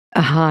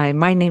Hi,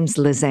 my name's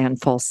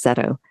Lizanne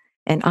Falsetto,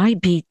 and I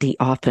beat the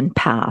often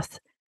path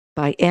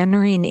by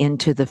entering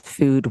into the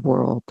food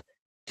world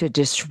to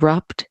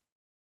disrupt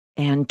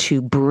and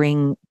to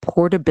bring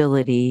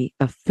portability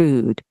of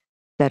food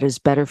that is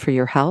better for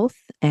your health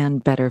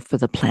and better for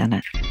the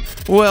planet.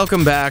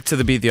 Welcome back to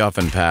the Beat the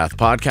Often Path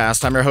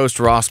podcast. I'm your host,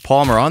 Ross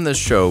Palmer. On this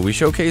show, we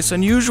showcase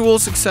unusual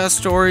success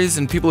stories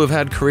and people who've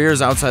had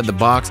careers outside the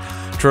box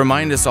to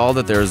remind us all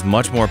that there is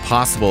much more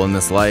possible in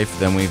this life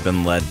than we've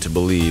been led to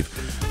believe.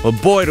 Well,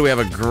 boy, do we have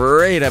a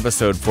great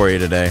episode for you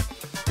today,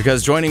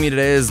 because joining me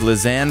today is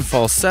Lizanne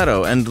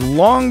Falsetto, and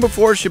long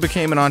before she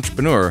became an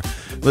entrepreneur,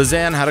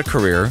 Lizanne had a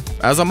career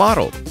as a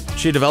model.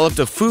 She developed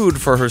a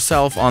food for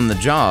herself on the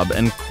job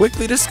and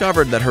quickly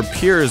discovered that her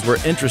peers were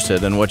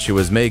interested in what she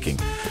was making.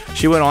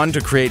 She went on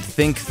to create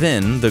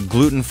thinkThin, the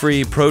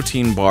gluten-free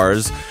protein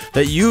bars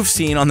that you've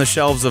seen on the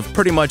shelves of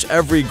pretty much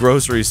every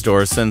grocery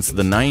store since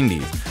the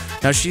 90s.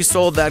 Now, she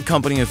sold that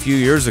company a few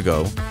years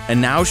ago,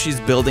 and now she's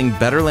building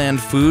Betterland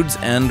Foods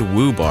and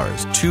Woo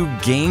Bars, two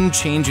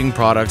game-changing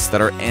products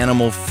that are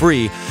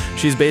animal-free.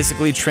 She's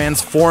basically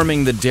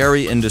transforming the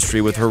dairy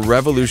industry with her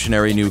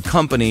revolutionary new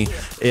company.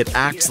 It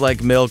acts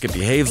like milk, it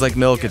behaves like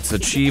milk, it's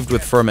achieved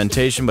with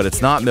fermentation, but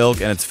it's not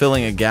milk, and it's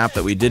filling a gap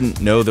that we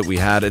didn't know that we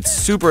had. It's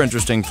super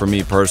interesting for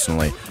me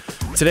personally.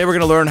 Today we're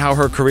going to learn how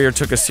her career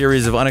took a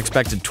series of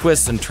unexpected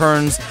twists and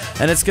turns,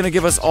 and it's going to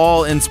give us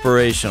all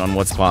inspiration on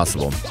what's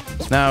possible.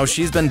 Now,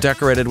 she's been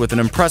decorated with an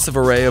impressive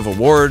array of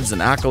awards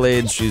and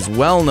accolades. She's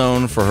well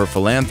known for her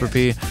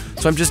philanthropy,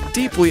 so I'm just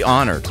deeply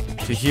honored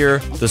to hear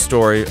the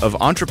story of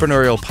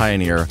entrepreneurial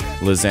pioneer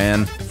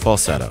Lizanne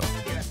Falsetto.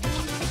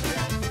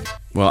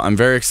 Well, I'm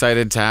very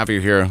excited to have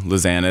you here,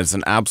 Lizanne. It's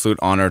an absolute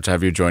honor to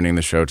have you joining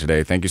the show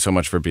today. Thank you so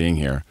much for being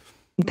here.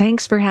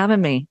 Thanks for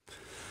having me.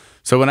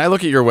 So when I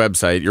look at your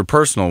website, your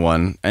personal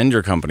one, and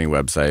your company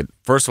website,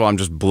 first of all, I'm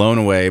just blown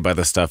away by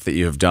the stuff that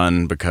you have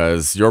done,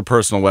 because your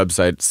personal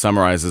website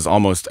summarizes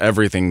almost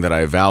everything that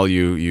I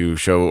value. You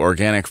show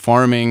organic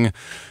farming,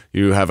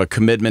 you have a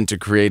commitment to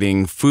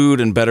creating food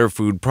and better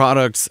food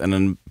products in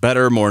a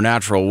better, more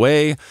natural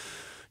way.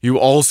 You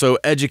also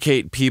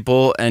educate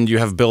people, and you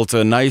have built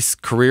a nice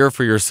career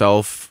for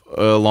yourself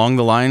along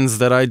the lines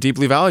that I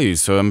deeply value.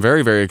 So I'm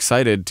very, very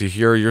excited to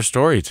hear your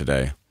story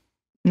today.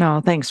 No,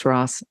 thanks,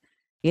 Ross.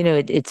 You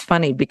know, it's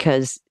funny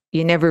because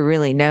you never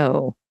really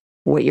know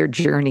what your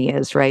journey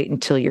is, right,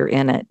 until you're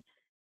in it.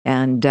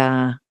 And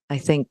I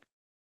think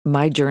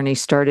my journey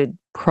started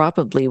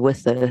probably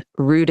with a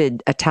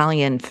rooted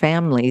Italian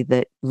family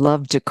that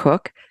loved to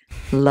cook,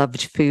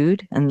 loved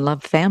food, and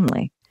loved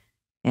family.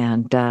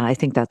 And I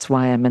think that's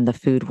why I'm in the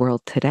food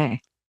world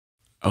today.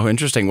 Oh,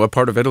 interesting. What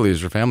part of Italy is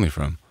your family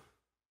from?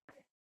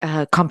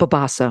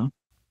 Campobasso.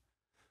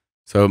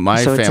 So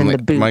my So it's in family,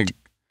 the boot.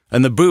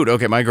 And the boot,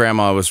 okay, my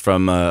grandma was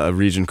from a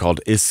region called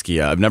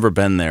Ischia. I've never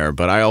been there,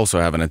 but I also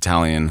have an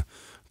Italian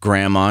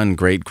grandma and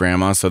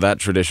great-grandma, so that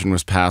tradition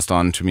was passed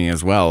on to me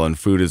as well, and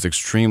food is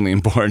extremely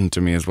important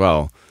to me as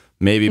well,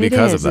 maybe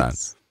because of that.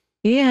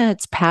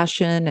 It's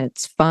passion,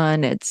 it's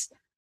fun, it's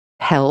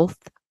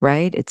health,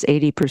 right? It's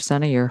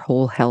 80% of your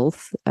whole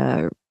health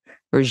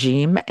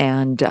regime.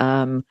 And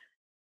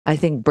I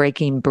think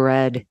breaking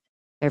bread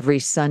every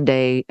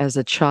Sunday as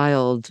a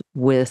child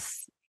with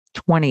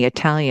 20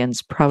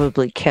 Italians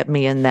probably kept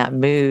me in that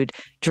mood,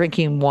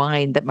 drinking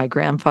wine that my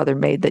grandfather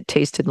made that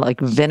tasted like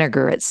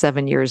vinegar at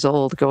 7 years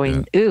old,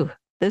 going, ooh,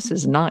 this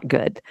is not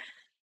good.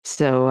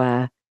 So,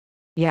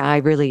 I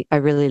really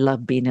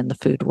love being in the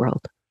food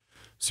world.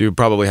 So you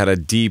probably had a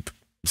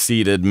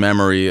deep-seated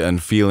memory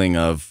and feeling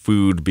of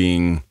food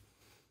being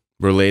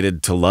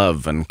related to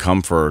love and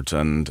comfort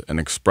and an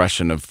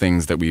expression of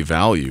things that we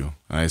value.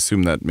 I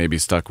assume that maybe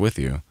stuck with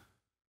you.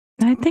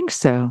 I think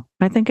so.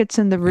 I think it's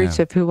in the roots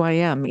of who I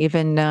am.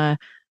 Even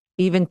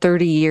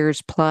 30 years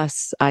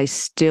plus, I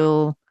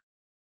still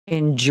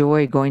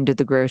enjoy going to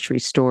the grocery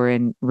store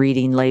and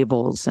reading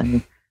labels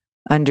and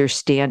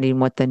understanding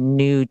what the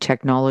new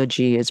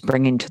technology is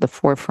bringing to the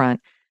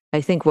forefront.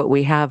 I think what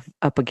we have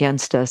up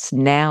against us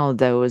now,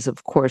 though, is,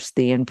 of course,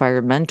 the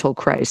environmental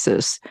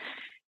crisis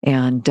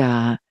and,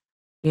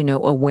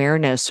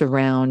 awareness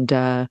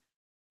around,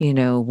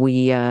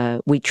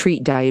 we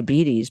treat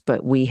diabetes,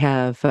 but we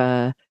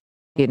have,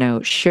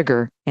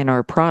 sugar in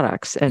our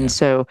products. And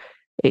so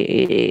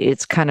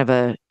it's kind of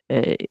a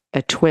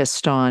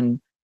twist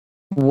on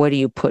what do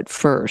you put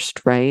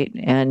first, right?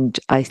 And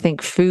I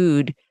think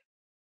food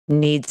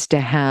needs to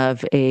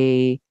have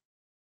a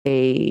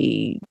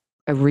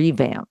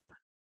revamp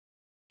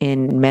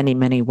in many,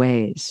 many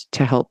ways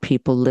to help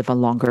people live a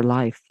longer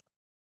life.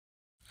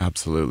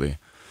 Absolutely.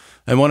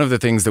 And one of the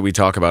things that we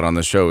talk about on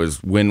the show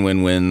is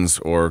win-win-wins,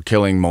 or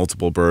killing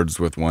multiple birds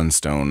with one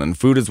stone. And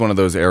food is one of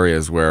those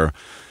areas where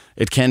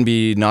it can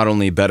be not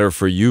only better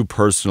for you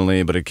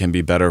personally, but it can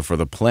be better for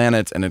the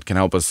planet, and it can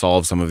help us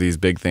solve some of these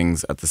big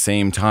things at the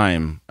same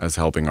time as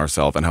helping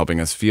ourselves and helping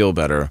us feel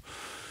better.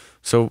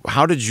 So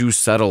how did you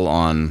settle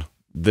on,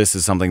 this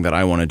is something that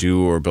I want to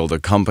do or build a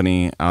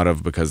company out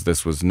of, because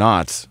this was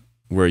not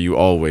where you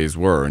always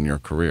were in your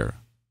career?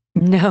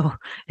 No,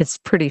 it's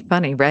pretty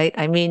funny, right?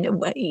 I mean,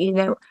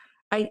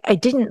 I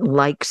didn't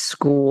like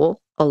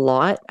school a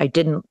lot.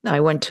 I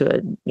went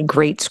to a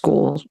great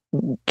school,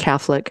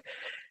 Catholic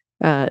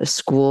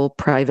school,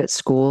 private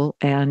school,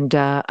 and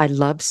I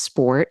loved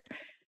sport.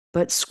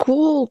 But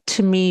school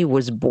to me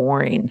was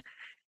boring.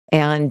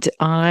 And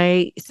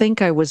I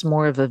think I was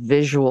more of a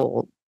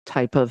visual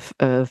type of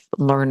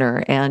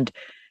learner. And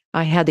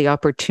I had the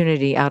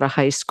opportunity out of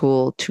high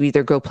school to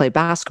either go play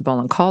basketball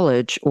in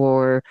college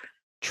or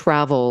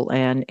travel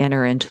and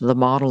enter into the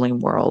modeling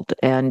world.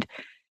 And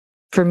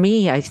for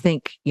me, I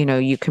think,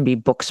 you can be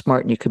book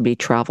smart and you can be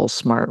travel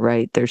smart,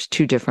 right? There's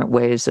two different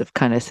ways of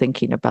kind of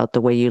thinking about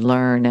the way you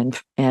learn.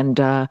 And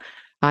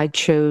I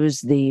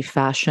chose the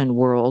fashion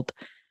world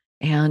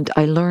and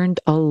I learned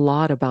a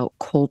lot about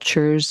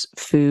cultures,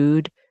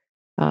 food,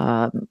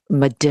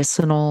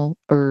 medicinal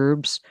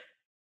herbs.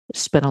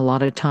 Spent a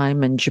lot of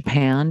time in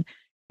Japan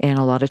and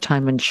a lot of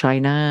time in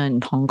China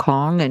and Hong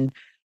Kong, and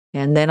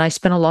then I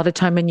spent a lot of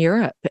time in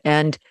Europe.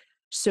 And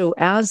so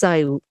as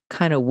I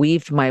kind of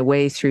weaved my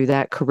way through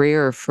that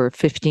career for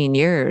 15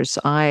 years,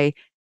 I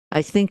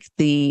think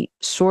the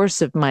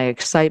source of my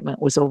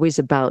excitement was always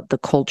about the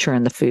culture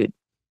and the food.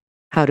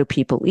 How do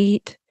people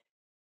eat?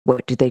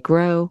 What do they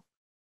grow?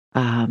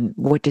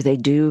 What do they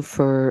do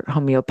for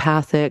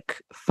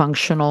homeopathic,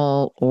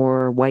 functional,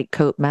 or white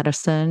coat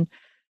medicine,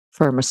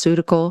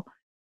 pharmaceutical?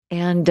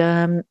 And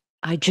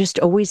I just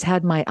always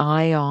had my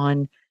eye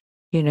on,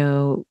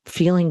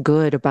 feeling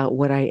good about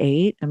what I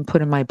ate and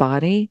put in my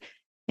body.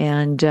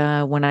 And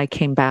when I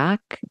came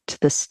back to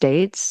the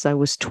States, I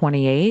was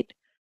 28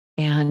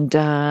 and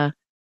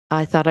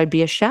I thought I'd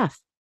be a chef.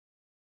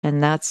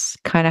 And that's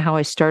kind of how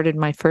I started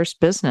my first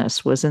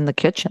business was in the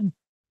kitchen.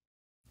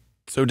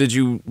 So did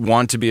you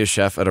want to be a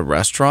chef at a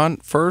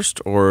restaurant first,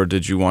 or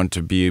did you want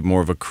to be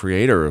more of a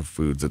creator of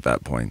foods at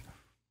that point?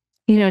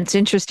 It's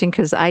interesting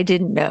because I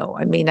didn't know.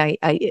 I mean,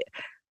 I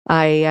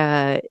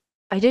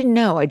didn't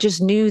know. I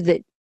just knew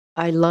that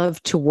I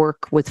love to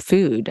work with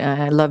food.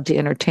 I love to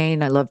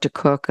entertain. I love to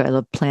cook. I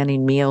love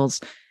planning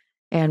meals.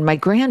 And my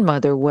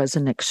grandmother was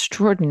an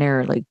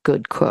extraordinarily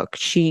good cook.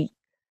 She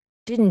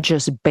didn't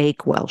just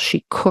bake well,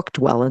 she cooked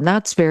well. And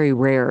that's very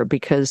rare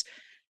because,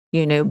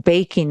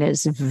 baking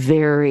is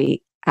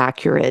very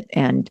accurate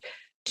and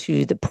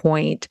to the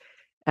point.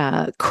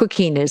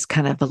 Cooking is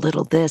kind of a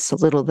little this, a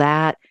little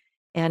that.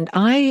 And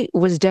I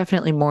was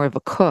definitely more of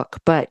a cook,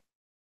 but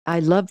I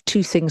love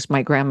two things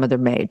my grandmother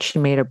made. She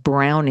made a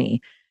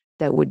brownie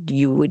that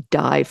you would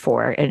die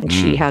for, and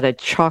she Mm. had a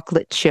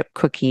chocolate chip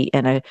cookie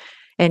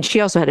and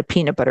she also had a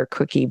peanut butter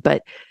cookie,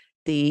 but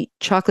the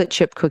chocolate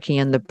chip cookie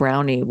and the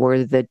brownie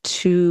were the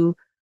two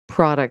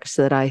products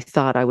that I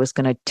thought I was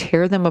going to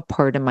tear them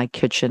apart in my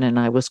kitchen and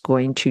I was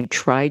going to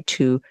try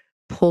to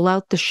pull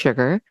out the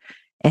sugar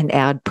and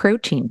add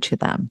protein to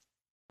them.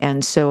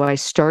 And so I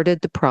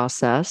started the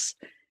process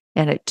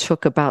and it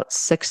took about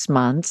 6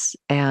 months.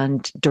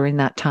 And during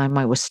that time,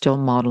 I was still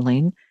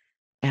modeling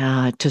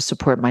to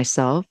support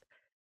myself.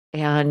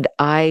 And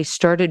I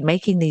started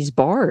making these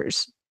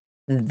bars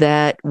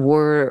that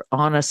were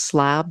on a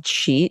slabbed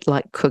sheet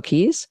like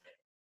cookies.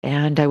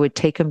 And I would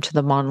take them to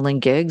the modeling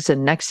gigs.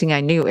 And next thing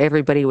I knew,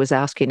 everybody was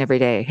asking every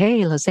day,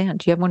 "Hey, Lizanne,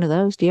 do you have one of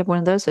those? Do you have one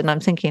of those?" And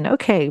I'm thinking,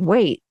 okay,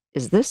 wait,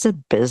 is this a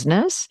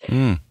business?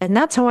 Mm. And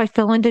that's how I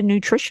fell into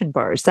nutrition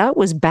bars. That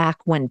was back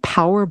when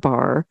Power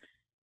Bar,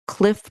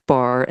 Cliff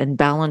Bar, and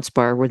Balance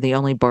Bar were the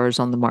only bars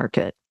on the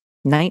market.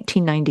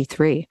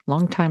 1993,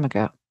 long time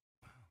ago.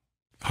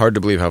 Hard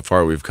to believe how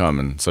far we've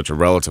come in such a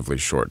relatively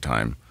short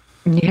time.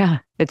 Yeah,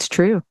 it's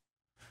true.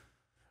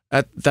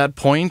 At that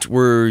point,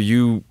 were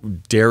you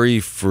dairy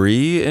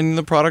free in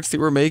the products that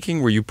you were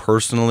making? Were you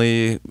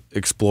personally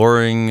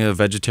exploring a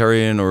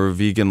vegetarian or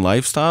vegan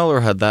lifestyle,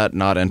 or had that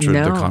not entered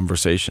the No,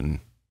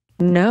 conversation?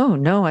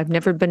 no, I've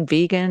never been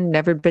vegan,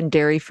 never been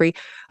dairy free.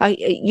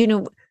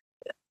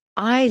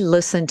 I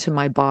listen to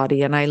my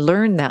body and I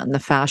learned that in the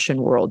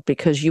fashion world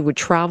because you would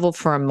travel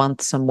for a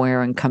month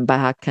somewhere and come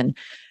back and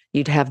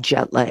you'd have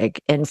jet lag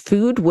and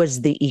food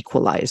was the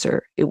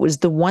equalizer. It was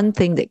the one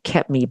thing that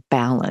kept me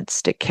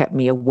balanced. It kept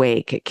me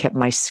awake. It kept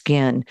my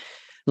skin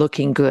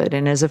looking good.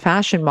 And as a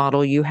fashion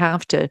model, you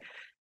have to,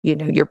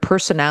 your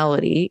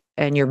personality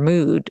and your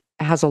mood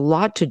has a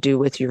lot to do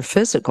with your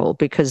physical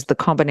because the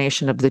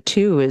combination of the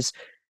two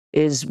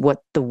is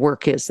what the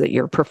work is that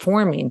you're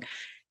performing.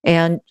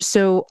 And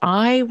so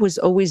I was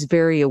always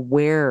very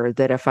aware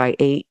that if I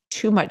ate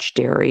too much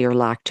dairy or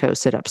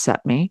lactose, it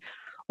upset me.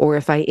 Or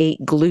if I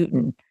ate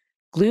gluten,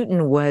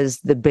 gluten was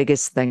the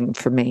biggest thing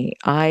for me.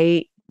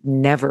 I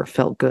never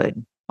felt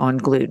good on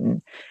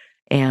gluten.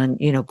 And,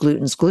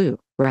 gluten's glue,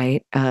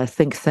 right?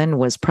 thinkThin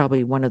was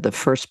probably one of the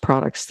first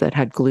products that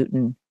had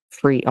gluten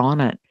free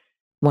on it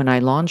when I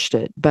launched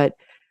it. But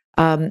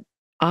um,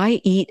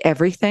 I eat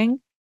everything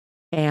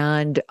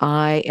and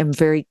I am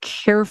very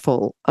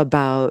careful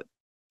about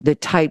the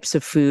types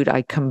of food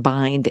I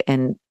combined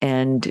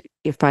and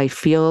if I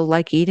feel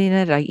like eating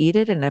it, I eat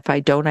it, and if I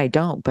don't, I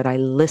don't, but I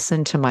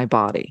listen to my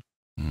body.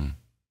 Mm.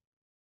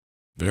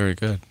 Very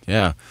good.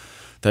 Yeah.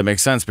 That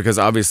makes sense because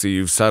obviously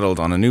you've settled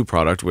on a new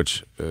product,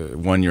 which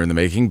 1 year in the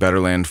making,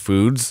 Betterland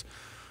Foods,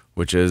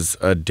 which is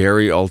a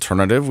dairy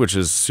alternative, which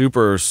is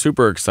super,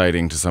 super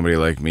exciting to somebody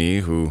like me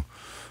who,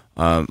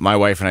 my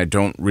wife and I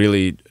don't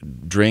really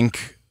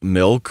drink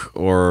milk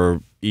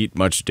or eat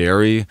much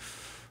dairy.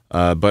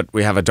 But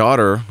we have a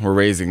daughter, we're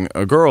raising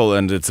a girl,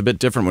 and it's a bit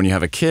different when you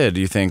have a kid.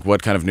 You think,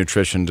 what kind of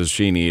nutrition does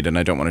she need? And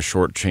I don't want to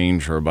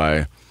shortchange her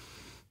by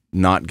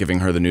not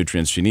giving her the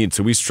nutrients she needs.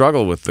 So we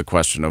struggle with the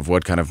question of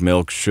what kind of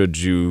milk should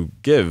you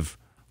give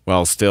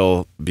while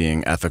still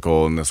being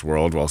ethical in this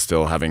world, while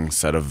still having a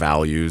set of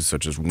values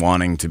such as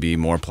wanting to be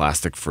more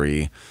plastic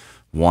free,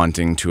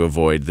 wanting to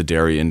avoid the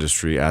dairy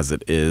industry as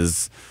it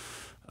is.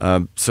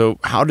 So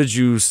how did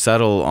you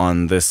settle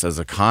on this as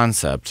a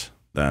concept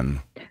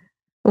then?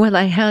 Well,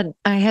 I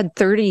had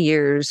 30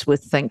 years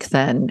with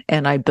thinkThin,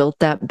 and I built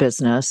that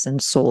business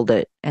and sold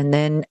it. And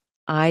then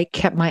I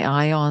kept my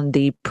eye on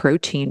the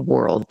protein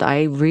world.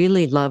 I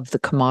really love the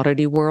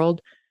commodity world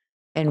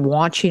and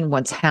watching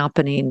what's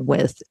happening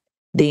with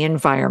the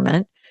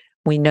environment.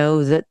 We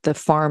know that the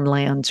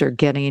farmlands are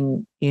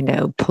getting,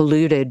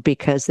 polluted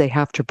because they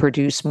have to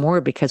produce more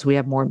because we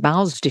have more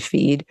mouths to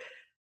feed.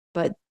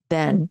 But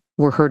then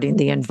we're hurting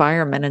the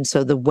environment. And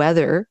so the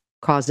weather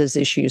causes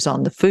issues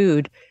on the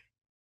food.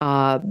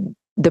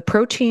 The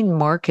protein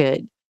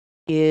market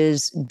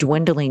is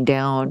dwindling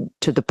down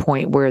to the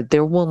point where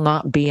there will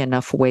not be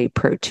enough whey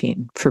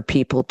protein for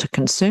people to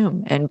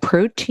consume. And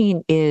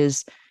protein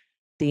is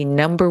the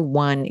number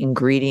one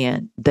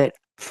ingredient that,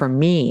 for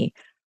me,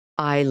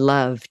 I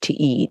love to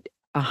eat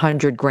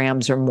 100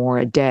 grams or more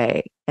a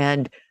day.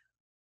 And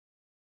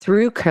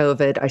through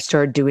COVID, I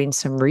started doing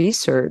some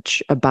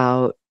research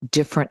about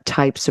different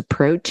types of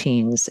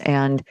proteins.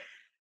 And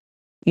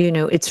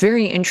it's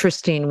very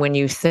interesting when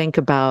you think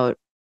about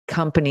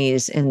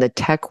companies in the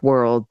tech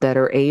world that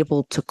are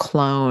able to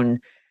clone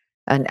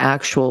an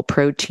actual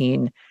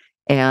protein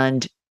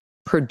and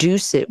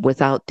produce it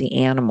without the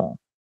animal.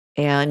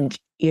 And,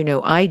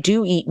 I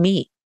do eat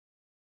meat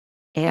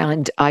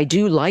and I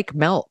do like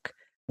milk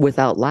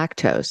without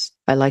lactose.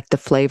 I like the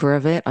flavor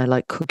of it. I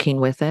like cooking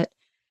with it.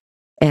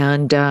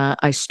 And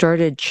I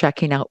started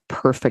checking out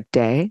Perfect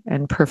Day,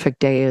 and Perfect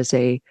Day is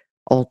a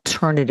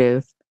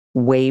alternative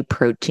whey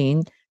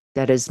protein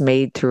that is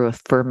made through a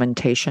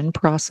fermentation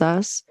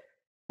process,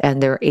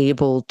 and they're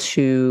able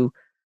to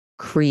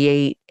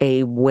create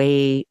a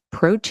whey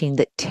protein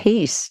that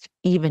tastes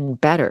even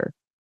better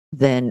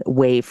than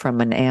whey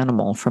from an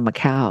animal, from a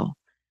cow.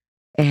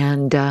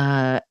 And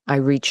I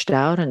reached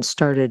out and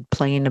started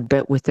playing a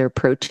bit with their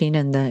protein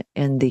in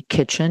the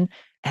kitchen,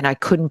 and I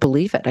couldn't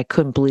believe it. I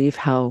couldn't believe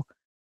how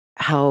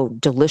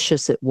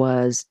delicious it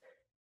was,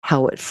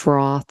 how it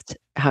frothed,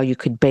 how you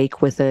could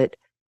bake with it.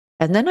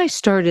 And then I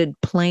started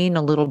playing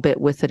a little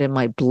bit with it in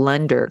my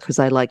blender because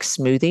I like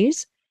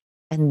smoothies.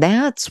 And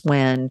that's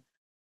when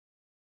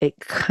it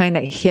kind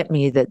of hit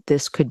me that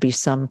this could be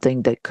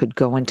something that could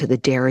go into the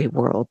dairy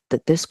world,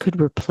 that this could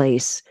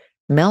replace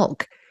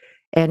milk.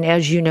 And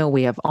as you know,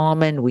 we have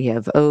almond, we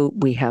have oat,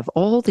 we have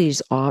all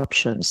these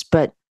options,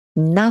 but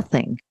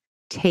nothing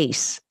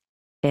tastes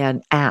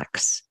and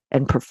acts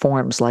and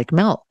performs like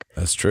milk.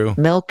 That's true.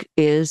 Milk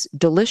is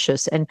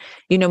delicious. And,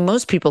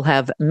 most people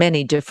have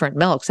many different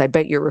milks. I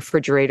bet your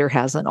refrigerator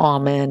has an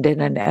almond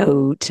and an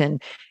oat.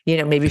 And,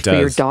 maybe It for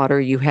your does.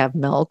 daughter, you have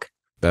milk.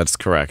 That's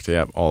correct.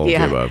 Yeah, all of the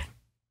Yeah. above.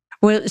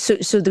 Well,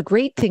 so the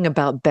great thing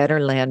about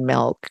Betterland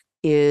milk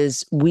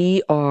is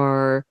we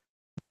are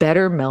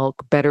better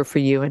milk, better for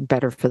you and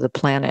better for the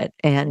planet.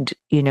 And,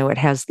 it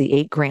has the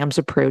 8 grams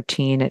of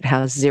protein. It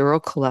has 0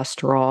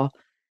 cholesterol.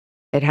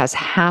 It has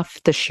half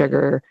the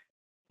sugar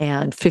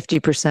and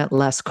 50%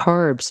 less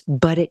carbs,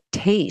 but it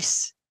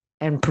tastes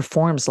and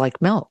performs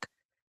like milk.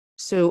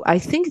 So I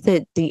think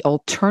that the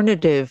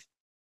alternative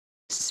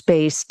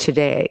space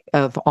today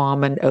of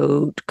almond,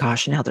 oat,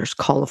 gosh, now there's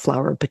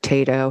cauliflower,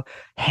 potato,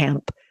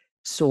 hemp,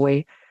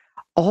 soy,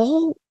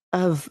 all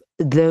of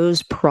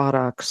those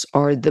products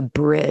are the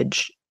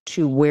bridge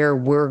to where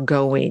we're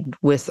going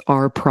with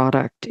our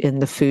product in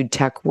the food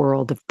tech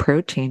world of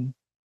protein.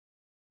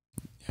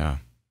 Yeah,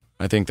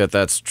 I think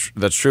that's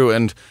true.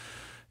 And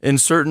in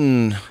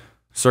certain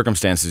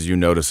circumstances, you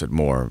notice it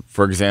more.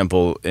 For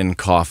example, in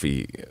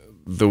coffee,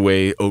 the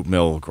way oat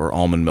milk or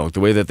almond milk, the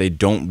way that they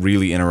don't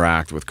really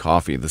interact with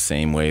coffee the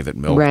same way that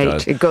milk does.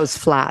 Right, it goes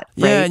flat.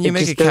 Yeah, right? and you It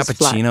make a just goes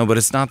cappuccino, flat. but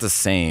it's not the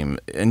same.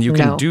 And you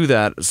can No. do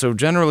that. So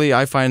generally,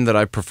 I find that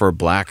I prefer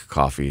black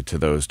coffee to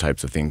those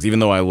types of things, even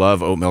though I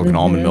love oat milk and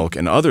almond milk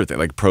and other things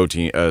like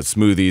protein,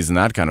 smoothies and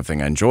that kind of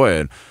thing. I enjoy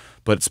it.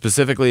 But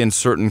specifically in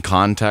certain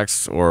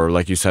contexts, or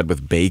like you said,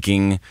 with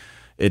baking,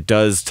 it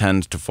does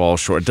tend to fall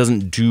short. It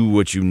doesn't do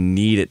what you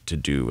need it to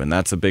do. And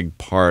that's a big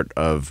part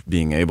of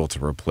being able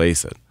to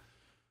replace it.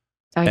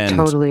 I And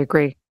totally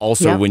agree.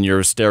 Also, Yep. when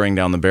you're staring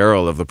down the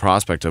barrel of the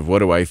prospect of what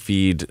do I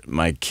feed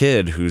my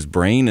kid whose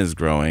brain is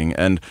growing,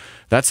 and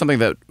that's something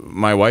that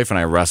my wife and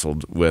I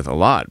wrestled with a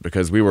lot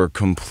because we were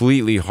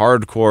completely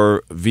hardcore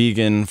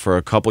vegan for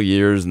a couple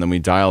years, and then we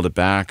dialed it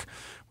back.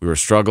 we were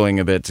struggling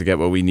a bit to get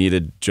what we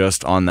needed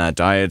just on that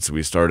diet. So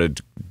we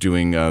started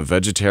doing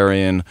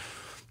vegetarian.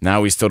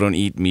 Now we still don't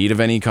eat meat of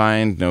any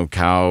kind, no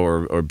cow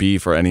or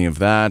beef or any of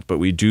that. But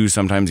we do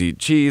sometimes eat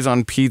cheese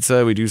on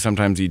pizza. We do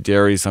sometimes eat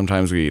dairy.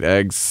 Sometimes we eat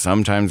eggs.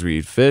 Sometimes we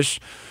eat fish.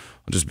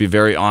 I'll just be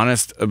very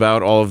honest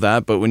about all of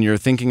that. But when you're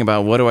thinking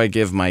about what do I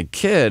give my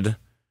kid,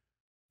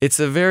 it's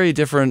a very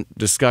different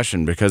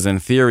discussion, because in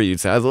theory,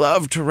 you'd say, I'd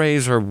love to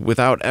raise her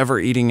without ever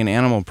eating an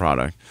animal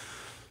product.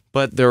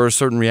 But there are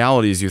certain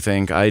realities you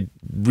think, I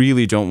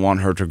really don't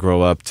want her to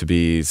grow up to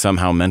be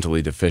somehow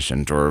mentally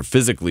deficient or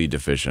physically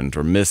deficient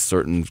or miss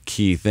certain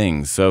key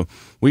things. So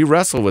we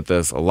wrestle with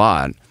this a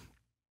lot.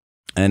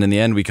 And in the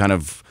end, we kind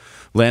of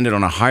landed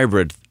on a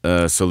hybrid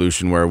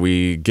solution where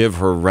we give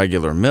her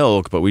regular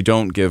milk, but we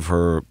don't give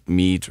her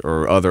meat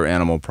or other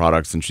animal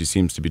products, and she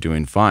seems to be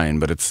doing fine.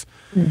 But it's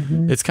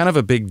kind of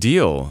a big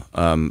deal.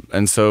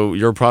 And so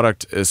your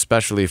product,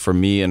 especially for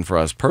me and for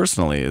us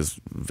personally, is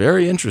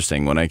very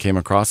interesting. When I came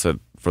across it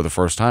for the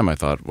first time, I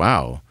thought,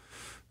 wow,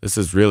 this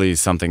is really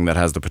something that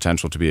has the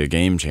potential to be a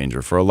game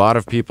changer for a lot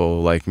of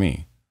people like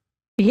me.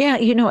 Yeah,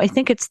 I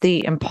think it's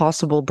the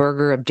Impossible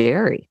Burger of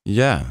dairy.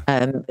 Yeah.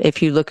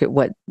 If you look at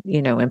what,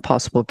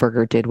 Impossible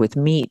Burger did with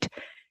meat,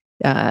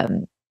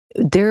 um,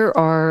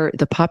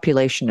 the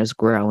population is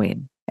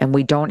growing and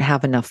we don't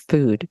have enough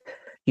food.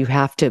 You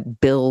have to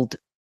build,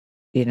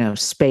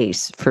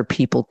 space for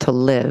people to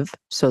live.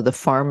 So the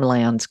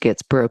farmlands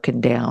gets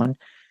broken down.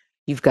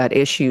 You've got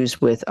issues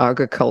with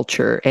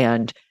agriculture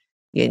and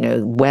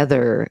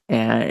weather,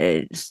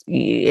 and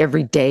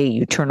every day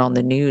you turn on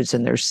the news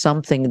and there's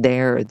something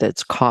there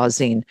that's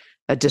causing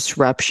a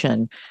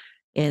disruption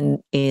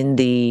in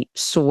the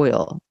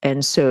soil.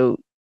 And so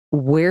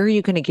where are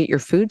you going to get your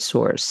food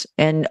source?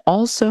 And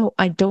also,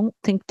 I don't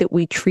think that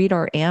we treat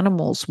our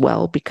animals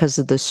well because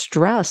of the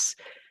stress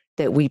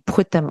that we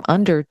put them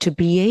under to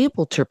be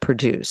able to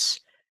produce.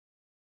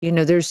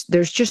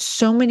 There's just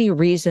so many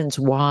reasons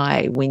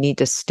why we need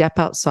to step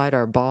outside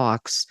our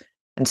box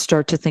and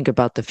start to think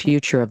about the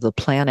future of the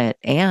planet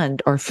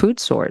and our food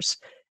source.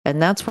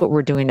 And that's what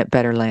we're doing at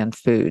Betterland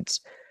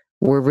Foods.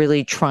 We're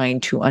really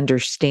trying to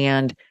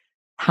understand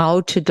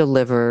how to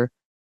deliver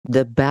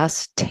the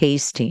best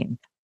tasting,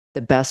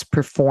 the best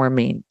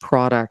performing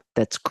product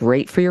that's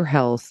great for your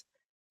health.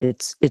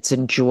 It's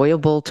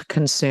enjoyable to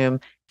consume,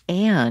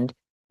 and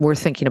we're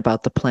thinking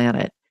about the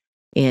planet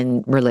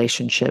in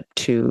relationship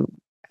to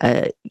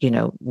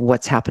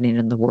what's happening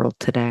in the world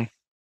today.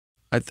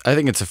 I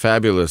think it's a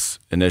fabulous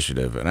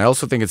initiative. And I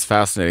also think it's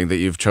fascinating that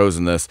you've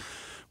chosen this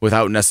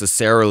without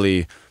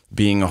necessarily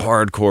being a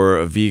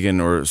hardcore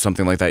vegan or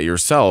something like that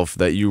yourself,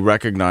 that you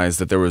recognize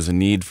that there was a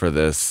need for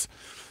this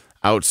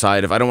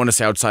outside of, I don't want to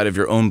say outside of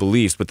your own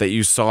beliefs, but that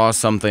you saw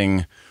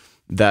something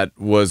that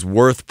was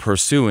worth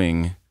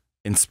pursuing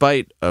in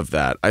spite of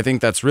that. I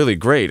think that's really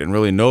great and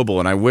really noble.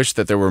 And I wish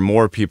that there were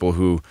more people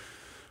who,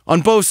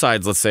 on both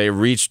sides, let's say,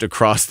 reached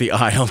across the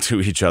aisle to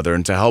each other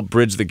and to help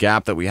bridge the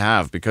gap that we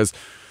have. Because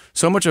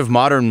so much of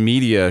modern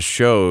media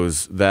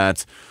shows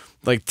that,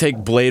 like,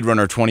 take Blade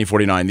Runner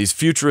 2049, these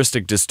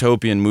futuristic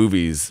dystopian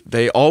movies,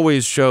 they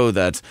always show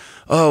that,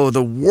 oh,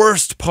 the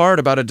worst part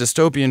about a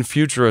dystopian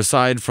future,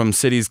 aside from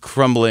cities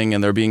crumbling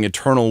and there being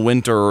eternal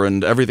winter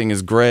and everything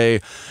is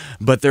gray,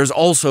 but there's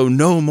also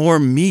no more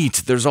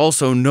meat, there's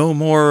also no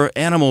more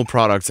animal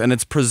products, and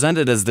it's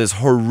presented as this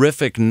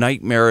horrific,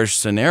 nightmarish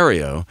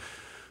scenario.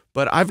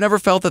 But I've never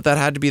felt that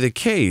had to be the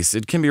case.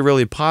 It can be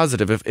really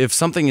positive. If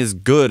something is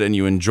good and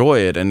you enjoy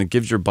it and it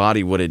gives your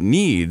body what it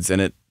needs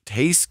and it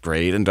tastes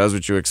great and does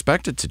what you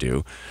expect it to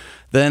do,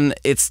 then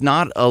it's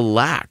not a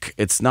lack.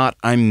 It's not,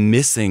 I'm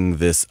missing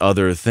this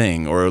other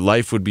thing, or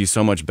life would be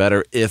so much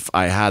better if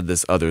I had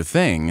this other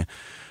thing.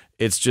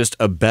 It's just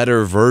a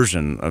better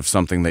version of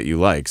something that you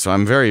like. So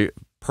I'm very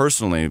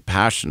personally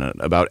passionate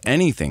about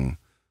anything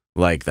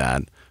like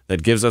that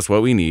gives us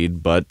what we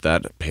need, but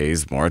that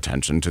pays more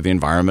attention to the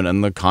environment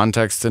and the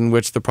context in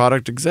which the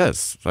product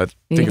exists. So I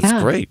think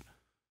it's great.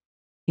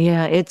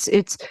 Yeah, it's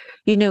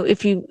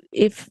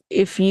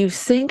if you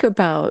think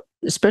about,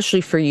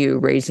 especially for you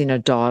raising a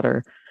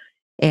daughter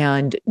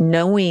and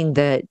knowing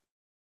that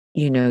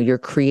you're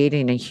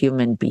creating a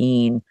human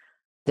being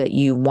that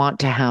you want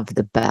to have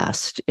the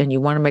best, and you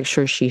want to make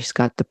sure she's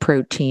got the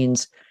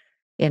proteins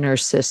in her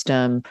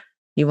system.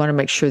 You want to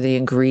make sure the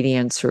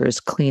ingredients are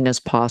as clean as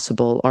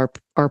possible.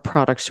 Our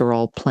products are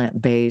all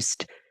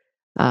plant-based,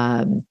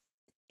 and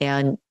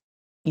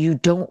you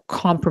don't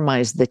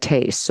compromise the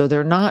taste. So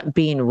they're not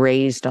being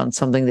raised on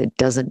something that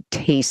doesn't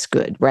taste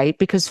good, right?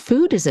 Because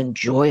food is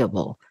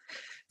enjoyable.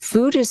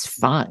 Food is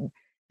fun.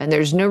 And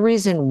there's no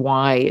reason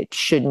why it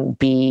shouldn't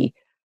be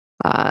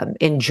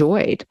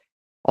enjoyed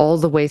all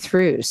the way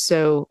through.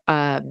 So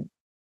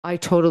I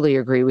totally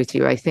agree with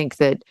you. I think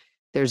that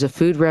there's a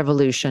food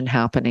revolution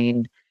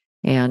happening,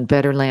 and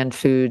Betterland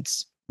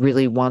Foods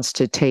really wants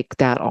to take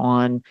that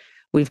on.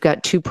 We've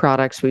got two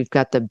products. We've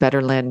got the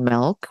Betterland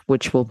Milk,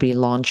 which will be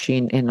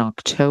launching in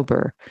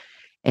October.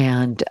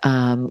 And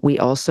we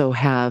also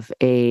have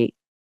a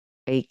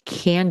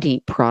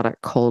candy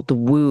product called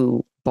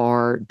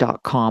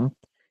woobar.com.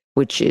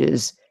 which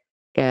is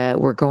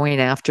we're going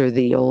after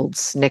the old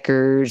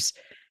Snickers,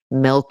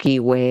 Milky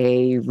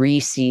Way,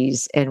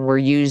 Reese's, and we're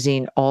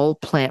using all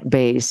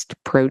plant-based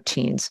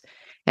proteins.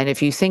 And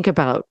if you think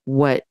about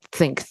what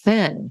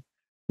thinkThin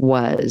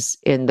was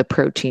in the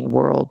protein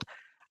world,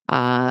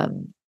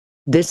 um,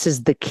 this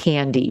is the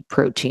candy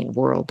protein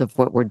world of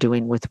what we're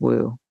doing with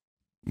Woo.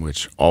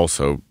 Which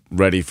also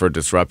ready for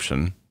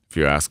disruption, if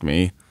you ask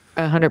me.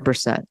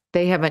 100%.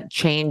 They haven't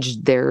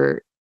changed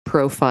their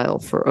profile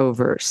for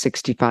over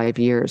 65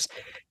 years.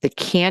 The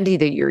candy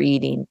that you're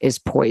eating is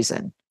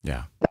poison.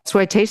 Yeah. That's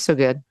why it tastes so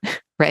good,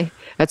 right?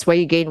 That's why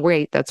you gain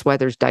weight. That's why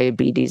there's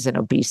diabetes and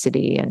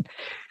obesity and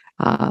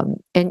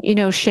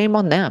shame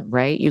on them,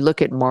 right? You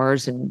look at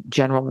Mars and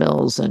General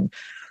Mills and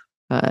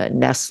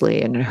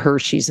Nestle and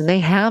Hershey's, and they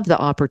have the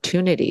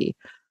opportunity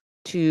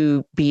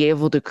to be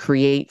able to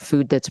create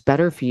food that's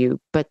better for you,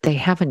 but they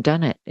haven't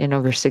done it in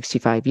over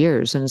 65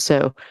 years. And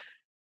so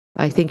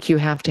I think you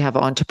have to have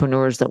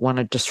entrepreneurs that want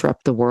to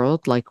disrupt the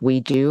world like we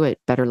do at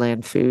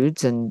Betterland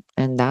Foods, and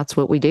that's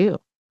what we do.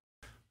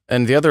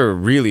 And the other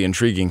really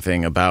intriguing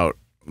thing about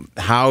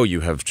how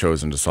you have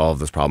chosen to solve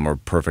this problem, or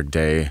perfect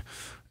day,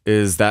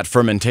 is that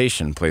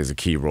fermentation plays a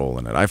key role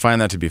in it. I find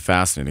that to be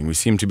fascinating. We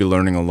seem to be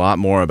learning a lot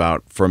more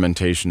about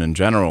fermentation in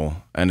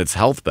general and its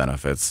health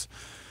benefits.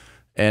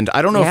 And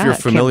I don't know if you're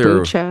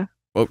familiar. Kombucha.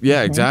 Well,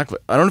 yeah, exactly.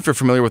 I don't know if you're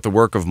familiar with the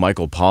work of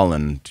Michael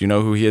Pollan. Do you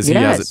know who he is? He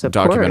Yes, has a of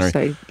documentary.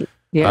 course.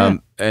 Yeah.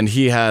 And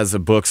he has a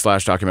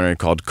book/documentary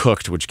called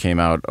Cooked, which came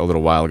out a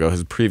little while ago,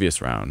 his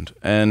previous round.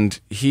 And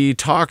he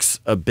talks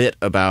a bit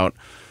about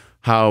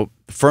how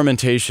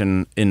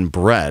fermentation in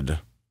bread,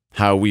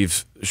 how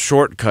we've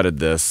shortcutted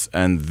this,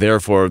 and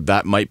therefore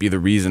that might be the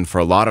reason for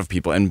a lot of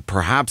people, and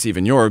perhaps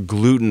even your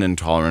gluten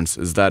intolerance,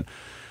 is that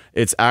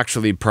it's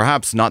actually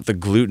perhaps not the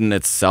gluten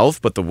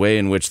itself, but the way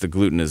in which the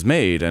gluten is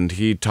made. And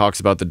he talks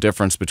about the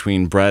difference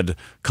between bread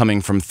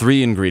coming from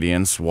 3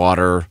 ingredients,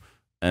 water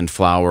and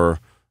flour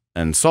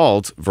and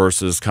salt,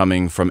 versus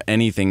coming from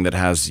anything that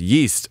has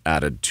yeast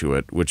added to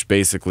it, which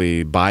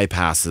basically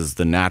bypasses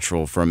the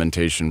natural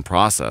fermentation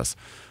process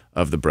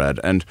of the bread.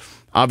 And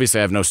obviously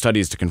I have no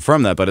studies to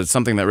confirm that, but it's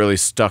something that really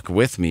stuck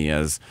with me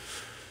as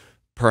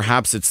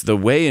perhaps it's the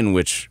way in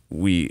which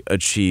we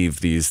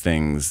achieve these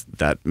things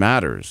that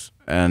matters.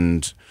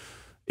 And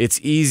it's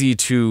easy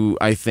to,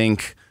 I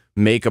think,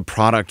 make a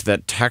product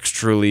that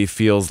texturally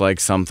feels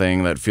like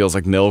something that feels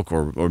like milk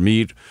or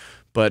meat,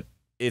 but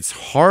it's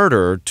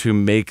harder to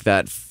make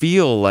that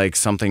feel like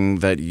something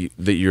that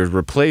you're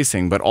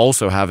replacing, but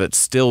also have it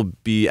still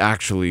be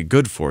actually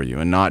good for you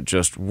and not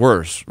just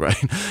worse,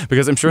 right?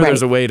 Because I'm sure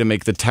there's a way to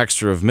make the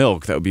texture of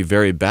milk that would be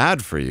very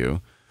bad for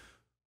you.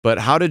 But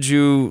how did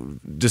you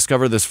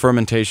discover this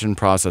fermentation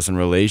process in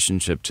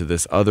relationship to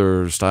this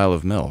other style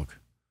of milk?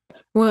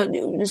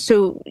 Well,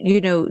 so,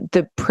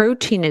 the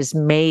protein is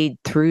made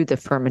through the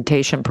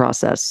fermentation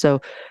process. So,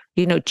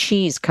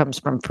 cheese comes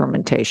from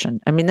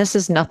fermentation. I mean, this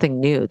is nothing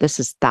new. This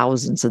is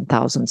thousands and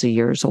thousands of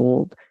years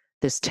old,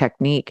 this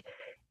technique.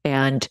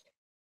 And,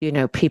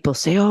 people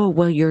say, "Oh,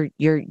 well, you're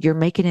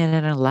making it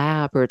in a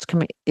lab or it's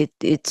coming."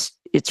 It's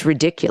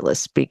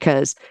ridiculous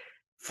because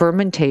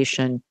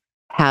fermentation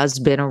has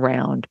been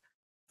around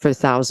for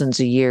thousands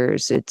of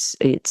years. It's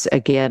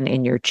again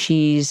in your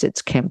cheese,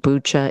 it's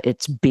kombucha,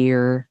 it's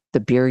beer. The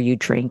beer you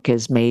drink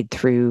is made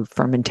through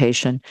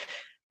fermentation.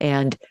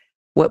 And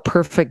what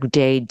Perfect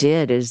Day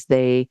did is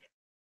they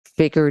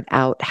figured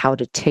out how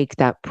to take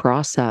that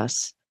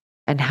process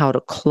and how to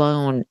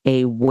clone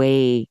a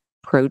whey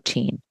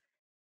protein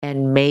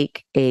and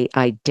make a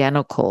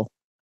identical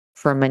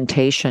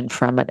fermentation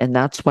from it. And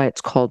that's why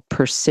it's called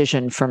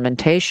precision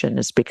fermentation,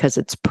 is because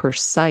it's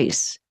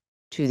precise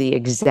to the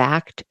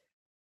exact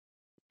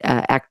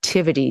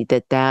activity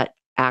that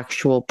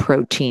actual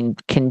protein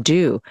can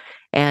do.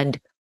 And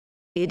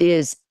it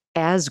is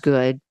as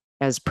good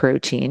as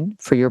protein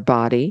for your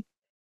body.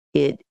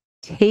 It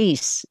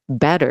tastes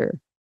better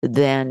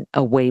than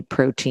a whey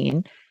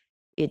protein.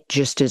 It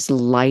just is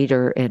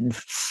lighter and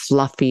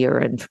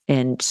fluffier.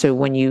 And so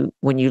when you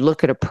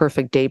look at a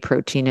Perfect Day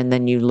protein and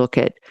then you look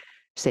at,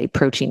 say,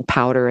 protein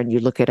powder, and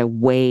you look at a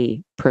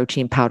whey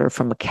protein powder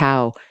from a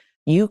cow,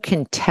 you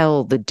can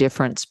tell the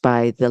difference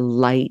by the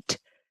light,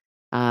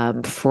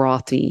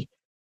 frothy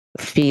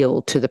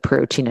feel to the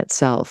protein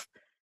itself.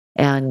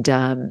 And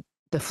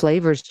the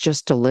flavor is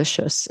just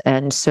delicious.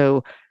 And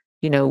so,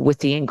 with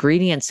the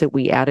ingredients that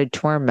we added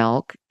to our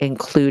milk,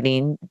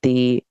 including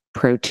the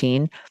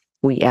protein,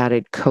 we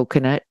added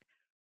coconut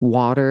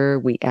water,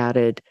 we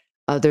added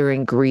other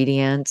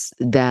ingredients,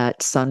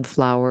 that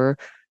sunflower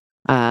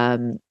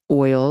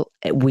oil,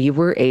 we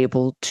were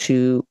able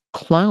to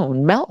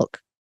clone milk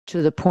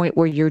to the point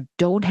where you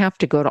don't have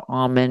to go to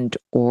almond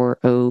or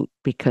oat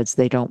because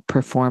they don't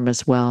perform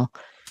as well.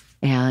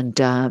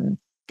 And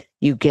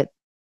you get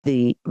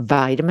the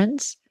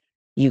vitamins,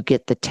 you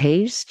get the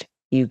taste,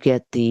 you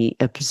get the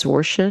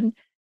absorption,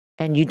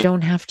 and you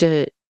don't have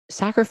to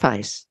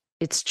sacrifice.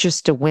 It's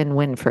just a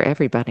win-win for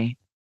everybody.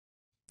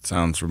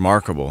 Sounds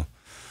remarkable.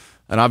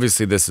 And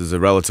obviously this is a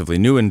relatively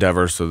new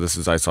endeavor. So this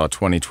is, I saw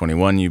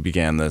 2021, you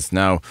began this.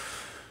 Now,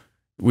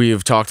 we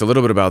have talked a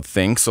little bit about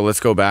Think. So let's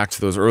go back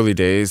to those early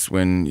days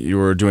when you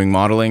were doing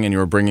modeling and you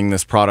were bringing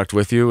this product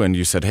with you and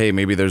you said, hey,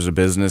 maybe there's a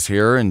business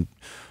here. And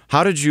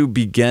how did you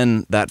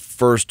begin that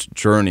first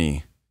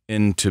journey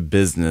into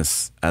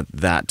business at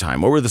that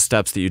time? What were the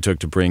steps that you took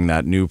to bring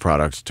that new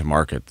product to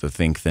market, the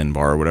thinkThin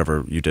bar or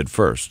whatever you did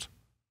first?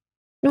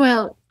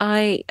 Well,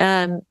 I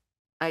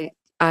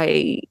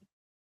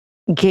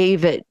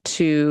gave it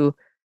to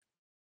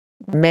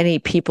many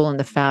people in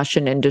the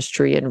fashion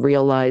industry and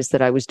realized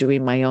that I was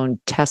doing my own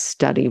test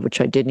study, which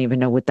I didn't even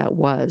know what that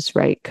was,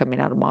 right? Coming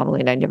out of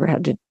modeling, I never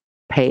had to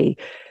pay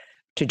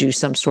to do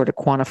some sort of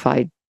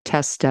quantified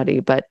test study,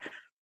 but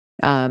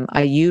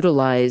I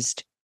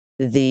utilized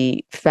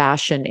the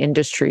fashion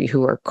industry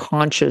who are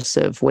conscious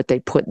of what they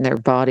put in their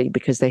body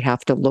because they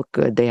have to look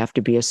good. They have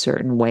to be a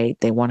certain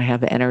weight. They want to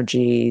have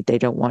energy. They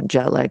don't want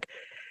jet lag.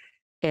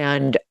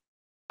 And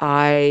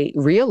I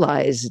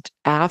realized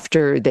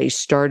after they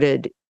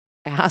started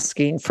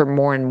asking for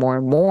more and more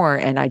and more,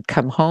 and I'd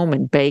come home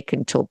and bake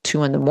until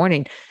 2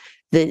 a.m,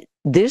 that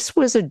this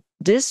was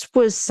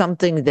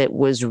something that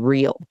was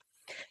real.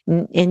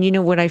 And you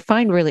know what I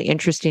find really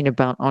interesting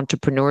about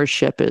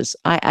entrepreneurship is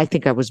I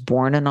think I was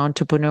born an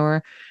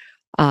entrepreneur.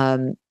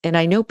 And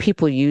I know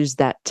people use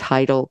that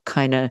title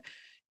kind of,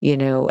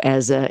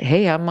 as a,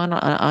 hey, I'm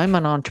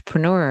an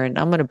entrepreneur and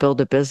I'm going to build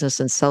a business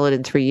and sell it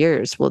in 3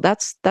 years. Well,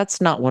 that's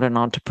not what an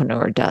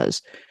entrepreneur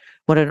does.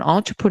 What an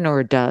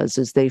entrepreneur does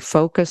is they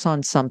focus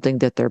on something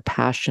that they're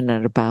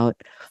passionate about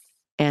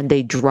and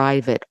they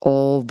drive it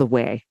all the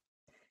way.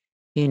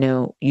 You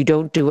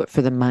don't do it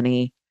for the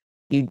money.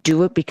 You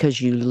do it because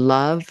you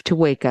love to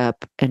wake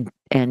up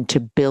and to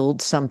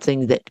build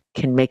something that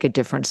can make a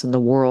difference in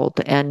the world.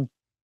 And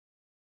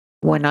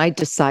when I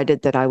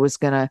decided that I was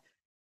going to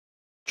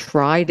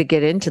try to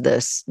get into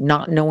this,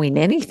 not knowing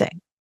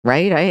anything,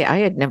 right? I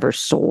had never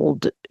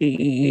sold,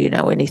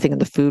 anything in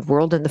the food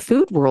world, and the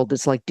food world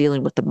is like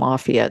dealing with the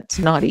mafia. It's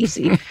not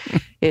easy.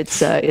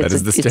 That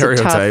is the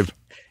stereotype.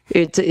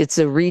 It's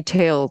a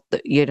retail,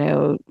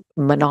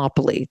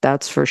 monopoly.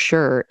 That's for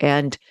sure.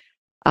 And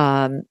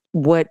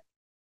what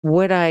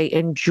I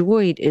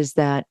enjoyed is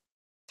that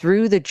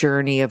through the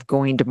journey of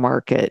going to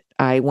market,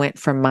 I went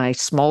from my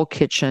small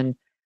kitchen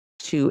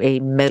to a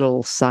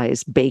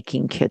middle-sized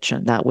baking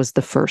kitchen. That was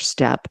the first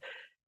step.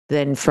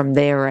 Then from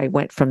there, I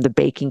went from the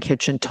baking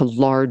kitchen to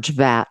large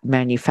vat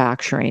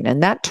manufacturing.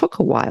 And that took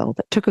a while.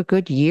 That took a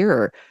good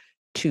year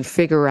to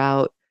figure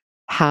out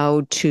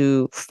how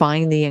to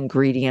find the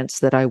ingredients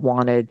that I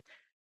wanted,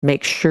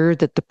 make sure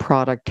that the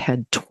product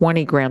had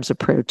 20 grams of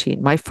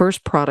protein. My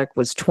first product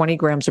was 20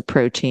 grams of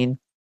protein,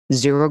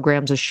 0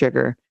 grams of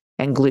sugar,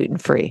 and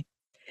gluten-free.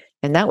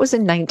 And that was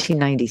in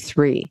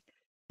 1993.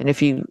 And if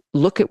you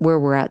look at where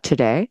we're at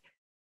today,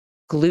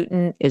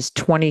 gluten is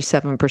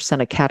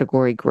 27% of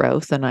category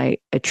growth, and I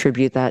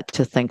attribute that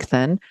to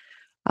thinkThin.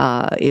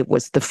 It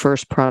was the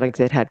first product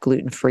that had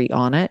gluten-free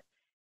on it.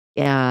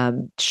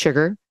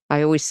 Sugar,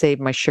 I always save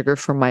my sugar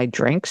for my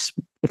drinks.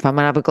 If I'm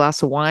going to have a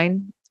glass of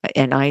wine,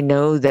 and I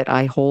know that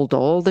I hold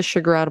all the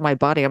sugar out of my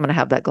body, I'm going to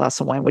have that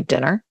glass of wine with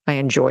dinner. I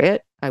enjoy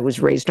it. I was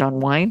raised on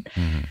wine,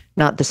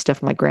 not the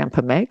stuff my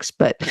grandpa makes,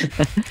 but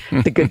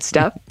the good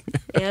stuff.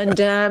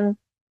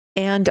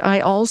 And I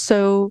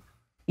also,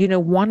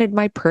 wanted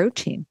my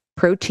protein.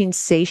 Protein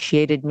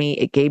satiated me.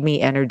 It gave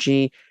me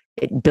energy.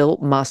 It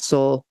built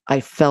muscle. I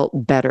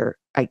felt better.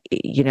 I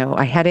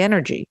had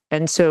energy.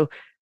 And so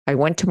I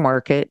went to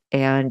market,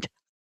 and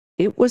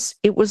it was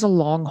a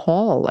long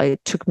haul.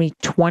 It took me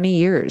 20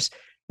 years.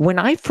 When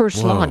I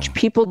first launched,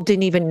 people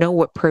didn't even know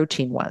what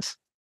protein was.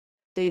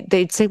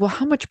 They'd say, well,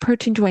 how much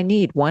protein do I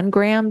need? 1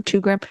 gram, 2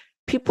 grams?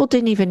 People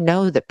didn't even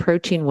know that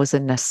protein was a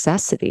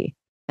necessity.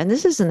 And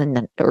this is in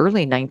the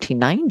early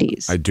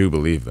 1990s. I do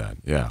believe that.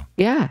 Yeah.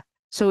 Yeah.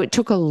 So it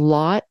took a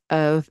lot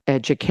of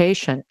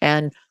education.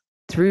 And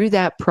through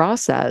that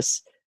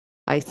process,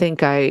 I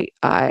think I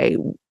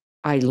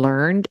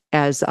learned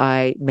as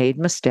I made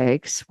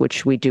mistakes,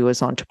 which we do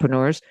as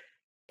entrepreneurs.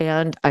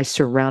 And I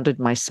surrounded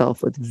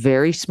myself with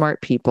very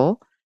smart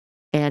people.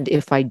 And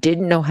if I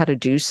didn't know how to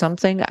do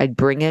something, I'd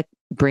bring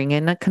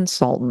in a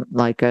consultant,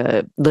 like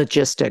a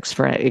logistics,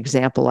 for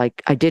example.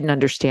 Like I didn't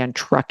understand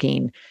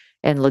trucking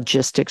and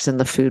logistics in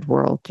the food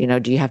world. Do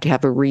you have to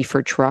have a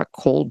reefer truck,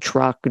 cold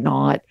truck,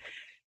 not?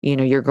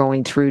 You're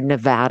going through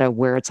Nevada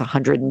where it's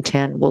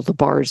 110. Well, the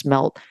bars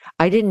melt.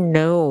 I didn't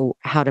know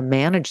how to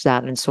manage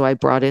that. And so I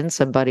brought in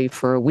somebody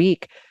for a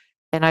week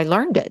and I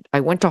learned it. I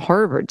went to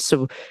Harvard.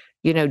 So,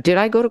 did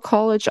I go to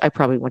college? I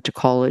probably went to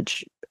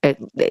college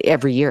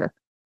every year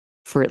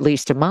for at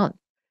least a month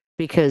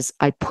because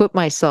I put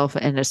myself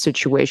in a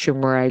situation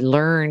where I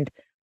learned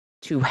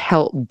to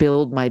help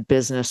build my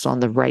business on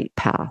the right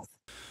path.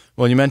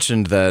 Well, you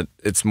mentioned that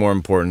it's more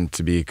important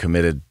to be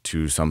committed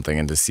to something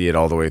and to see it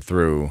all the way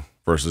through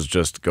versus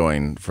just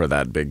going for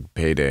that big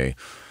payday.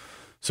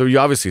 So you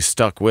obviously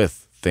stuck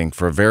with Think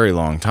for a very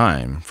long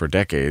time, for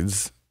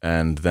decades,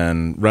 and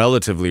then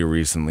relatively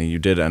recently you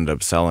did end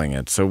up selling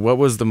it. So what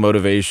was the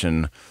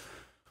motivation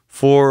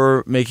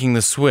for making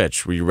the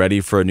switch? Were you ready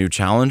for a new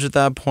challenge at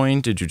that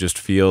point? Did you just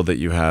feel that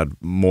you had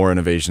more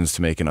innovations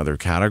to make in other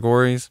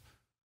categories?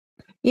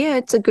 Yeah,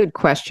 it's a good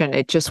question.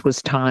 It just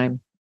was time.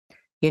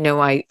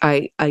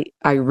 I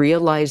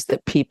realized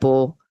that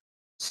people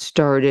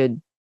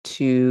started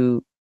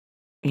to,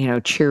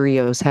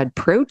 Cheerios had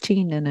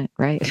protein in it,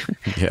 right?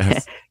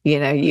 Yes.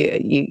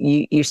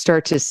 You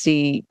start to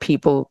see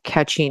people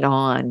catching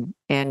on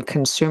and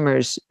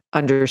consumers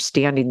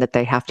understanding that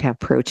they have to have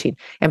protein.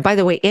 And by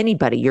the way,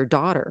 anybody, your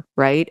daughter,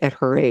 right, at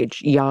her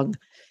age, young,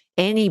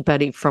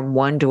 anybody from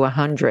 1 to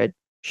 100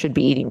 should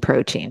be eating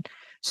protein.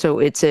 So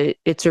it's a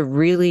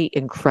really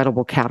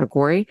incredible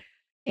category,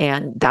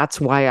 and that's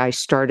why I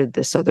started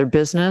this other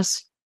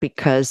business,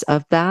 because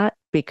of that,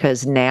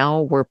 because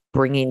now we're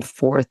bringing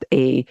forth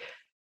a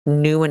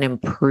new and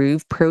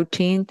improved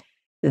protein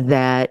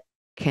that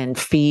can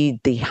feed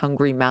the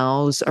hungry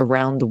mouths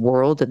around the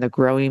world and the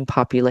growing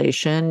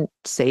population,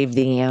 save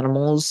the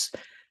animals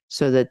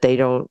so that they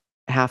don't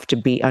have to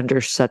be under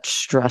such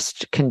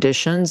stressed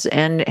conditions,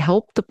 and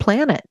help the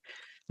planet.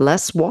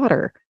 Less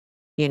water,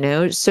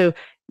 So,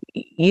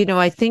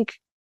 I think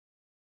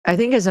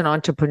as an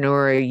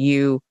entrepreneur,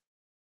 you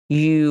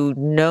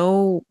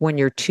know when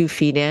you're 2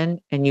 feet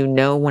in, and you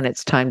know when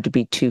it's time to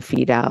be 2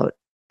 feet out.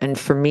 And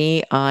for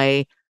me,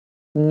 I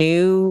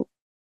knew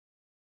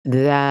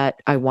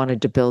that I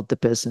wanted to build the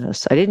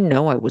business. I didn't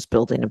know I was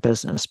building a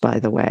business, by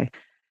the way,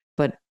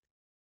 but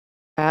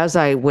as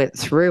I went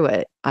through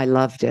it, I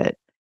loved it.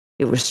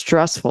 It was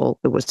stressful.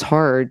 It was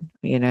hard.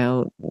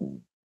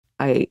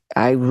 I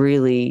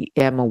really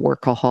am a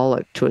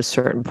workaholic to a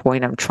certain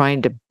point. I'm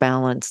trying to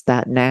balance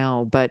that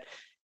now, but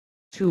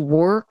to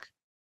work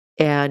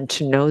and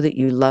to know that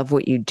you love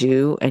what you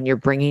do and you're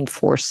bringing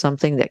forth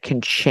something that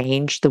can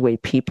change the way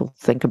people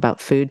think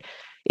about food,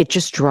 it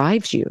just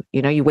drives you.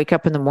 You wake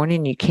up in the morning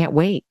and you can't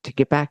wait to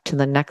get back to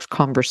the next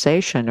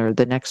conversation or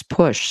the next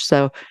push.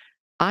 So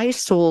I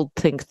sold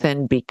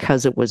thinkThin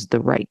because it was the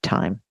right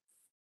time.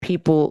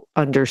 People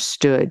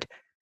understood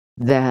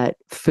that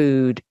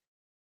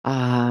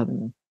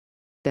um,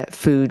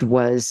 food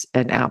was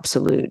an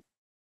absolute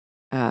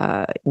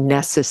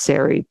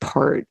necessary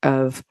part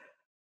of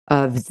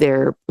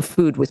their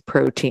food with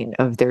protein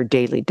of their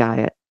daily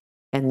diet.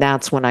 And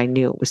that's when I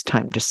knew it was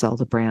time to sell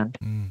the brand.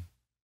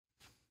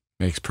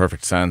 Makes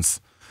perfect sense.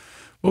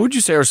 What would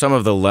you say are some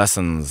of the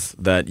lessons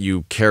that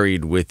you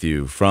carried with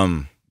you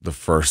from the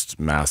first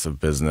massive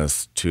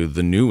business to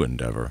the new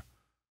endeavor?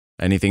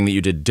 Anything that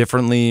you did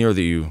differently, or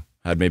that you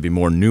had maybe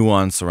more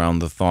nuance around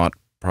the thought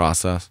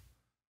process?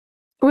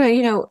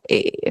 Well,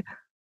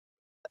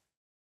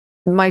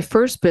 my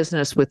first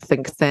business with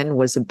thinkThin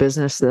was a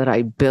business that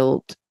I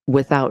built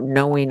without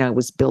knowing I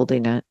was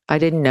building it. I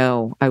didn't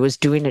know. I was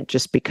doing it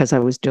just because I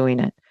was doing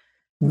it.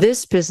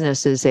 This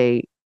business is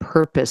a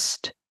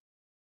purposed,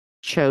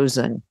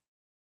 chosen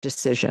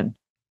decision.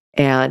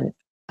 And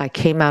I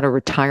came out of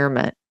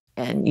retirement,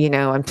 and,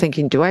 I'm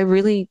thinking, do I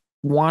really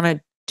want to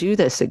do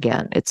this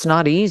again? It's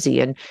not easy.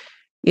 And,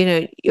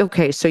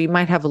 okay, so you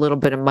might have a little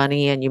bit of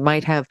money, and you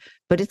might have,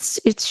 but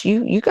it's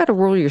you got to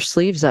roll your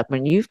sleeves up,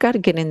 and you've got to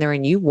get in there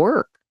and you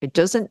work. It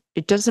doesn't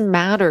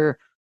matter,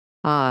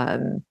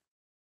 um,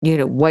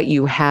 what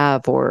you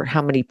have or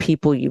how many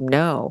people you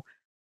know.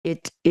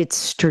 It's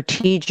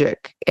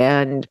strategic.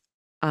 And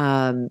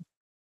um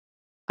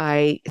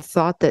I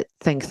thought that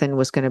thinkThin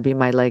was going to be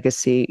my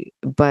legacy,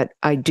 but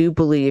I do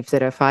believe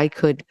that if I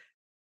could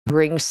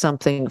bring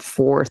something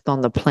forth on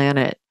the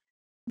planet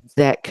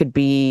that could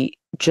be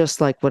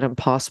just like what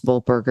Impossible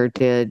Burger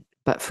did,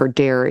 but for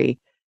dairy,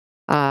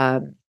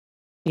 um,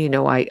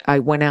 I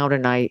went out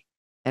and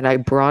I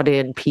brought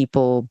in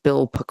people.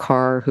 Bill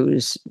Picard,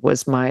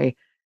 was my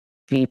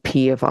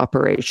VP of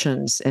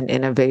Operations and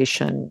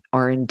Innovation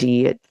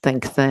R&D at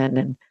thinkThin,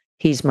 and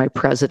he's my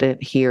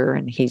president here,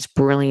 and he's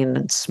brilliant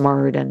and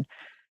smart, and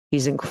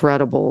he's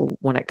incredible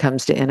when it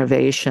comes to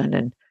innovation.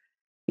 And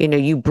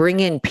you bring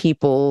in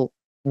people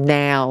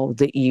now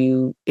that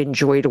you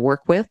enjoy to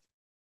work with.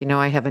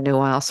 I have a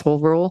no asshole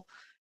rule.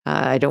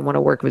 I don't want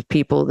to work with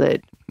people that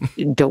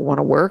don't want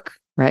to work,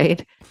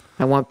 right?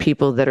 I want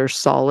people that are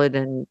solid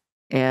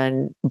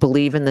and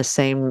believe in the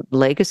same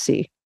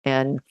legacy.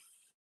 And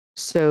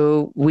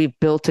so we've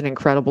built an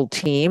incredible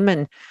team,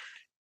 and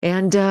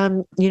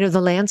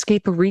the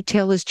landscape of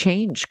retail has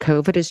changed.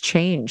 COVID has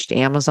changed.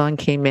 Amazon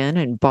came in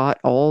and bought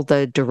all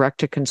the direct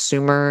to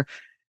consumer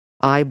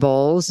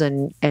eyeballs,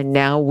 and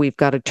now we've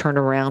got to turn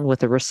around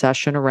with a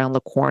recession around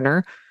the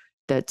corner.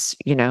 That's,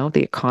 the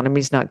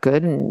economy's not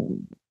good,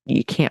 and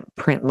you can't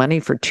print money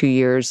for 2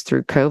 years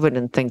through COVID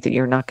and think that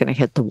you're not going to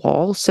hit the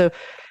wall. So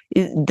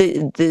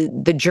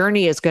the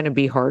journey is going to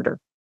be harder.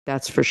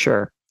 That's for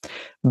sure.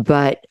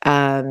 But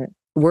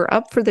we're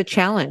up for the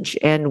challenge.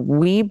 And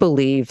we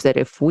believe that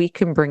if we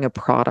can bring a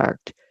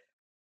product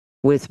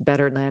with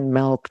betterland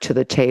milk to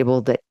the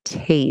table that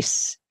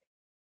tastes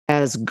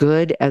as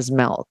good as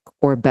milk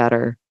or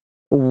better,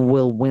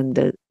 we'll win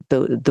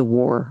the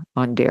war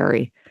on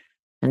dairy.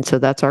 And so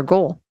that's our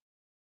goal.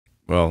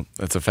 Well,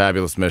 that's a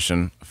fabulous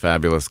mission, a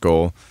fabulous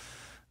goal.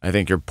 I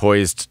think you're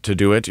poised to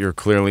do it. You're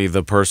clearly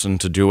the person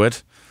to do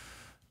it.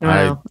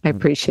 Well, I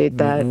appreciate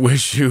that.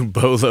 Wish you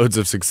boatloads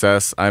of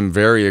success. I'm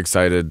very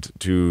excited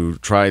to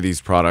try these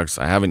products.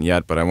 I haven't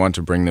yet, but I want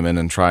to bring them in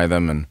and try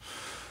them, and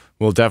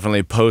we'll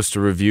definitely post a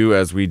review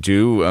as we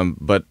do.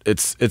 But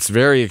it's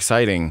very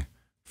exciting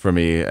for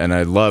me, and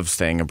I love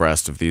staying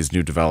abreast of these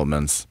new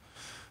developments.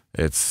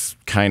 It's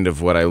kind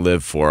of what I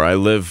live for. I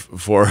live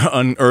for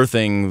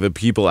unearthing the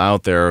people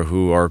out there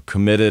who are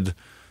committed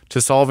to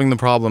solving the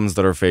problems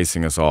that are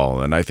facing us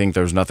all. And I think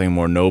there's nothing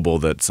more noble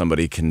that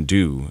somebody can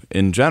do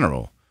in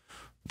general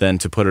than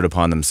to put it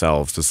upon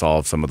themselves to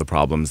solve some of the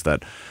problems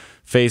that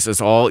face us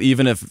all,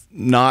 even if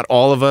not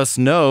all of us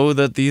know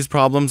that these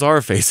problems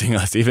are facing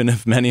us, even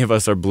if many of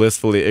us are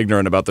blissfully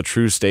ignorant about the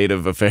true state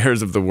of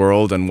affairs of the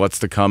world and what's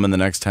to come in the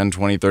next 10,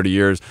 20, 30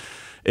 years.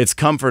 It's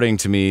comforting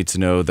to me to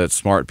know that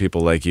smart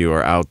people like you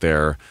are out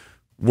there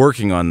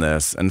working on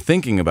this and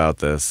thinking about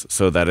this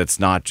so that it's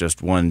not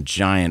just one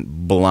giant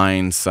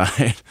blind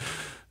side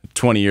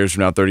 20 years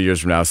from now, 30 years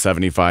from now,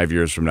 75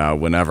 years from now,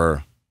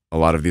 whenever a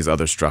lot of these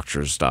other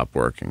structures stop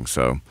working.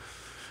 So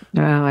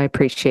I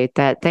appreciate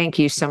that. Thank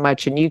you so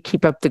much. And you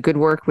keep up the good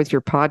work with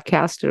your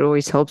podcast. It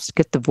always helps to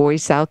get the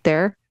voice out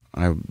there.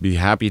 I'd be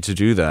happy to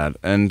do that.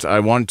 And I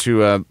want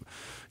to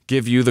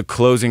give you the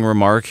closing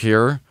remark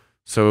here.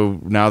 So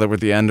now that we're at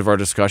the end of our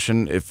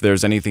discussion, if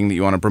there's anything that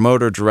you want to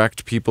promote or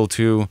direct people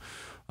to,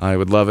 I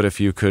would love it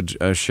if you could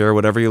share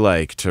whatever you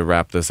like to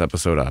wrap this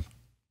episode up.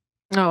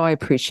 Oh, I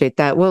appreciate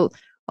that. Well,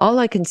 all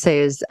I can say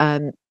is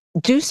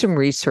do some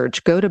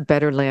research. Go to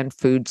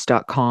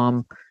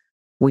betterlandfoods.com.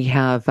 We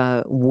have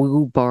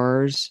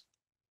woobars.com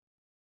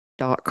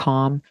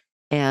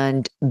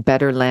and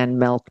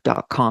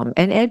betterlandmilk.com,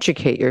 and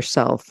educate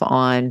yourself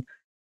on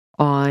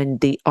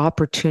the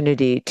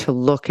opportunity to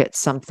look at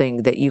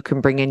something that you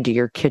can bring into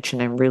your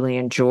kitchen and really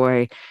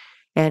enjoy.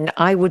 And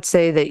I would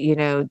say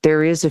that,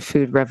 there is a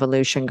food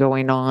revolution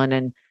going on.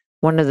 And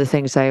one of the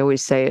things I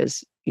always say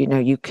is,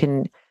 you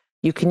can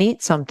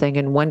eat something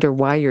and wonder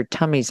why your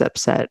tummy's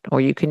upset, or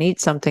you can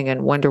eat something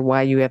and wonder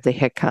why you have the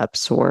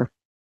hiccups, or,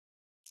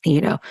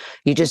 you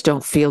just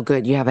don't feel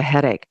good. You have a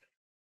headache.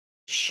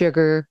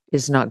 Sugar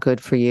is not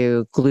good for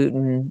you.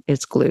 Gluten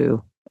is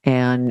glue,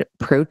 and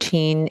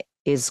protein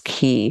is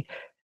key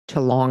to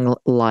long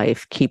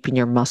life, keeping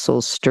your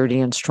muscles sturdy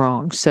and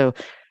strong. So,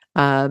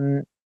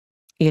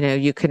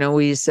 you can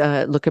always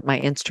look at my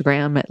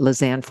Instagram at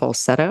Lizanne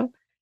Falsetto.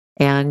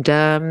 And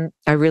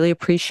I really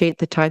appreciate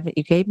the time that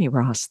you gave me,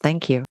 Ross.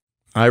 Thank you.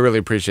 I really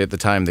appreciate the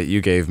time that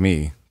you gave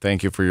me.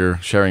 Thank you for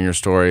sharing your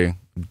story.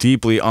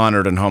 Deeply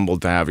honored and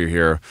humbled to have you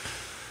here.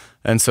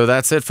 And so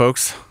that's it,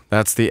 folks.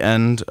 That's the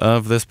end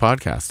of this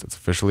podcast. It's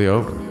officially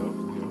over.